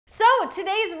So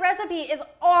today's recipe is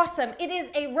awesome. It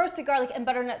is a roasted garlic and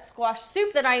butternut squash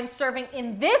soup that I am serving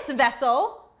in this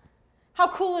vessel. How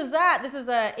cool is that? This is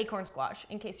a acorn squash,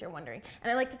 in case you're wondering.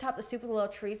 And I like to top the soup with a little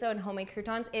chorizo and homemade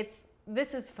croutons.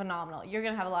 This is phenomenal. You're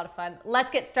gonna have a lot of fun. Let's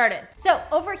get started. So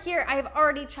over here, I have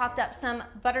already chopped up some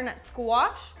butternut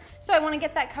squash. So I wanna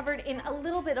get that covered in a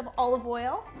little bit of olive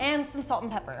oil and some salt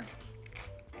and pepper.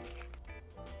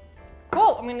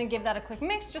 Cool, I'm gonna give that a quick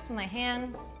mix just with my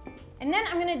hands. And then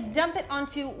I'm gonna dump it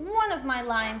onto one of my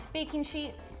lined baking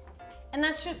sheets. And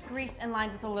that's just greased and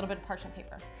lined with a little bit of parchment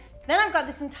paper. Then I've got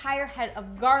this entire head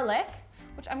of garlic,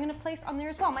 which I'm gonna place on there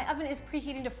as well. My oven is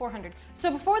preheating to 400.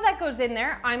 So before that goes in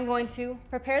there, I'm going to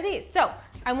prepare these. So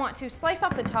I want to slice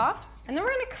off the tops, and then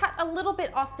we're gonna cut a little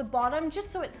bit off the bottom just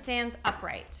so it stands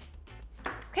upright.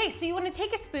 Okay, so you wanna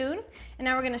take a spoon, and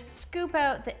now we're gonna scoop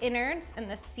out the innards and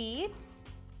the seeds.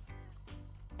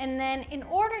 And then in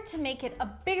order to make it a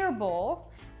bigger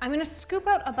bowl, I'm gonna scoop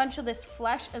out a bunch of this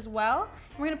flesh as well.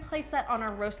 And we're gonna place that on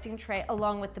our roasting tray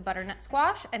along with the butternut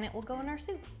squash, and it will go in our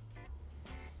soup.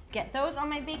 Get those on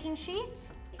my baking sheet.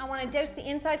 I wanna douse the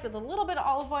insides with a little bit of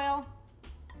olive oil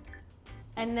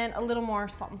and then a little more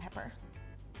salt and pepper.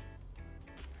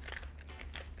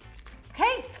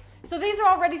 Okay, so these are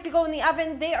all ready to go in the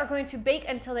oven. They are going to bake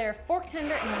until they're fork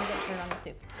tender, and then we'll get started on the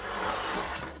soup.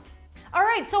 All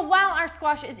right, so while our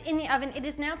squash is in the oven, it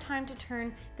is now time to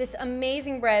turn this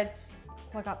amazing bread,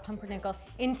 oh, I got pumpernickel,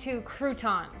 into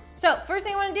croutons. So first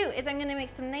thing I wanna do is I'm gonna make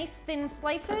some nice thin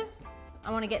slices.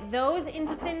 I wanna get those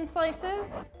into thin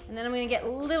slices, and then I'm gonna get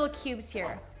little cubes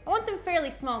here. I want them fairly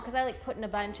small because I like putting a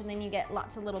bunch and then you get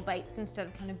lots of little bites instead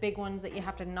of kind of big ones that you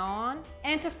have to gnaw on.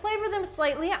 And to flavor them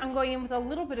slightly, I'm going in with a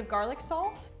little bit of garlic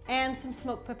salt and some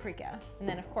smoked paprika. And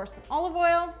then of course some olive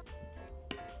oil.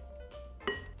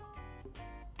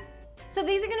 So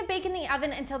these are gonna bake in the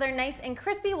oven until they're nice and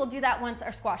crispy. We'll do that once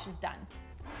our squash is done.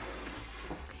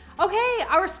 Okay,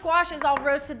 our squash is all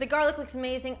roasted. The garlic looks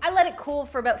amazing. I let it cool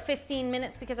for about 15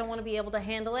 minutes because I wanna be able to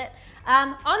handle it.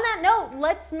 On that note,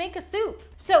 let's make a soup.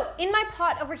 So in my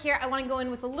pot over here, I wanna go in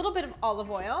with a little bit of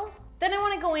olive oil. Then I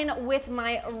wanna go in with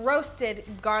my roasted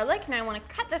garlic. Now I wanna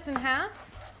cut this in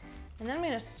half. And then I'm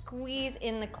gonna squeeze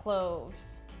in the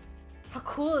cloves. How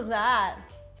cool is that?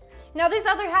 Now this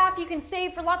other half you can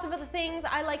save for lots of other things.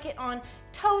 I like it on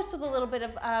toast with a little bit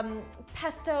of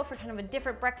pesto for kind of a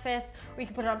different breakfast, or you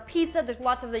can put it on pizza. There's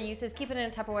lots of other uses. Keep it in a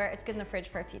Tupperware. It's good in the fridge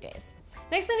for a few days.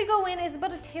 Next thing to go in is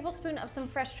about a tablespoon of some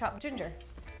fresh chopped ginger.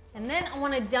 And then I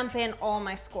want to dump in all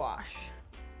my squash.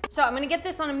 So I'm going to get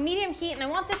this on a medium heat, and I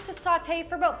want this to saute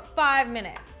for about 5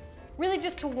 minutes. Really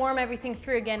just to warm everything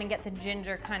through again and get the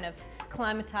ginger kind of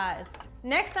acclimatized.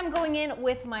 Next I'm going in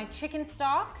with my chicken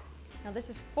stock. Now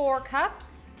this is 4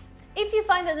 cups. If you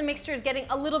find that the mixture is getting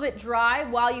a little bit dry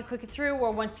while you cook it through, or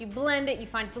once you blend it, you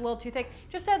find it's a little too thick,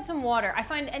 just add some water. I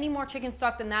find any more chicken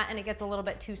stock than that and it gets a little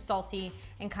bit too salty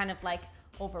and kind of like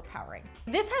overpowering.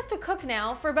 This has to cook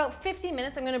now for about 50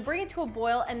 minutes. I'm gonna bring it to a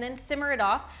boil and then simmer it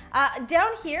off.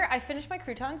 Down here, I finished my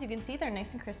croutons. You can see they're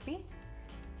nice and crispy.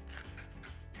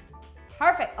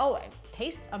 Perfect. Oh, it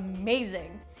tastes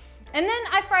amazing. And then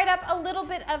I fried up a little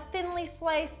bit of thinly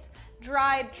sliced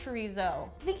dried chorizo.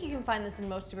 I think you can find this in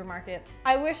most supermarkets.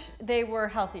 I wish they were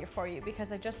healthier for you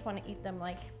because I just want to eat them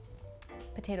like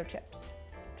potato chips.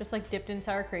 Just like dipped in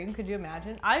sour cream, could you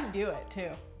imagine? I'd do it too.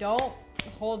 Don't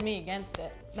hold me against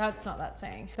it. That's not that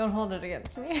saying. Don't hold it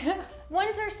against me.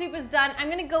 Once our soup is done, I'm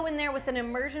gonna go in there with an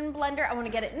immersion blender. I wanna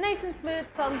get it nice and smooth,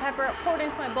 salt and pepper, pour it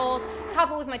into my bowls,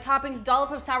 top it with my toppings, dollop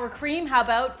of sour cream, how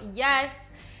about?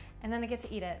 Yes. And then I get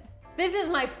to eat it. This is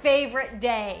my favorite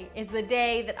day, is the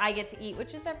day that I get to eat,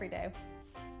 which is every day.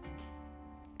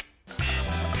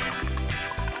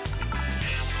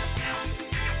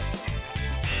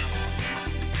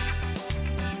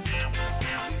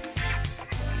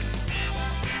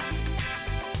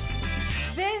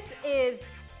 This is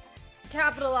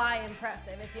capital I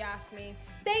impressive, if you ask me.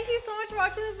 Thank you so much for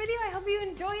watching this video. I hope you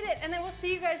enjoyed it, and I will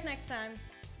see you guys next time.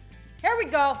 Here we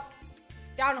go,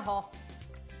 down the hall.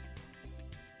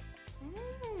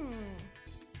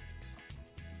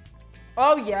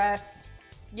 Oh yes.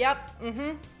 Yep,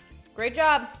 great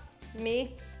job,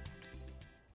 me.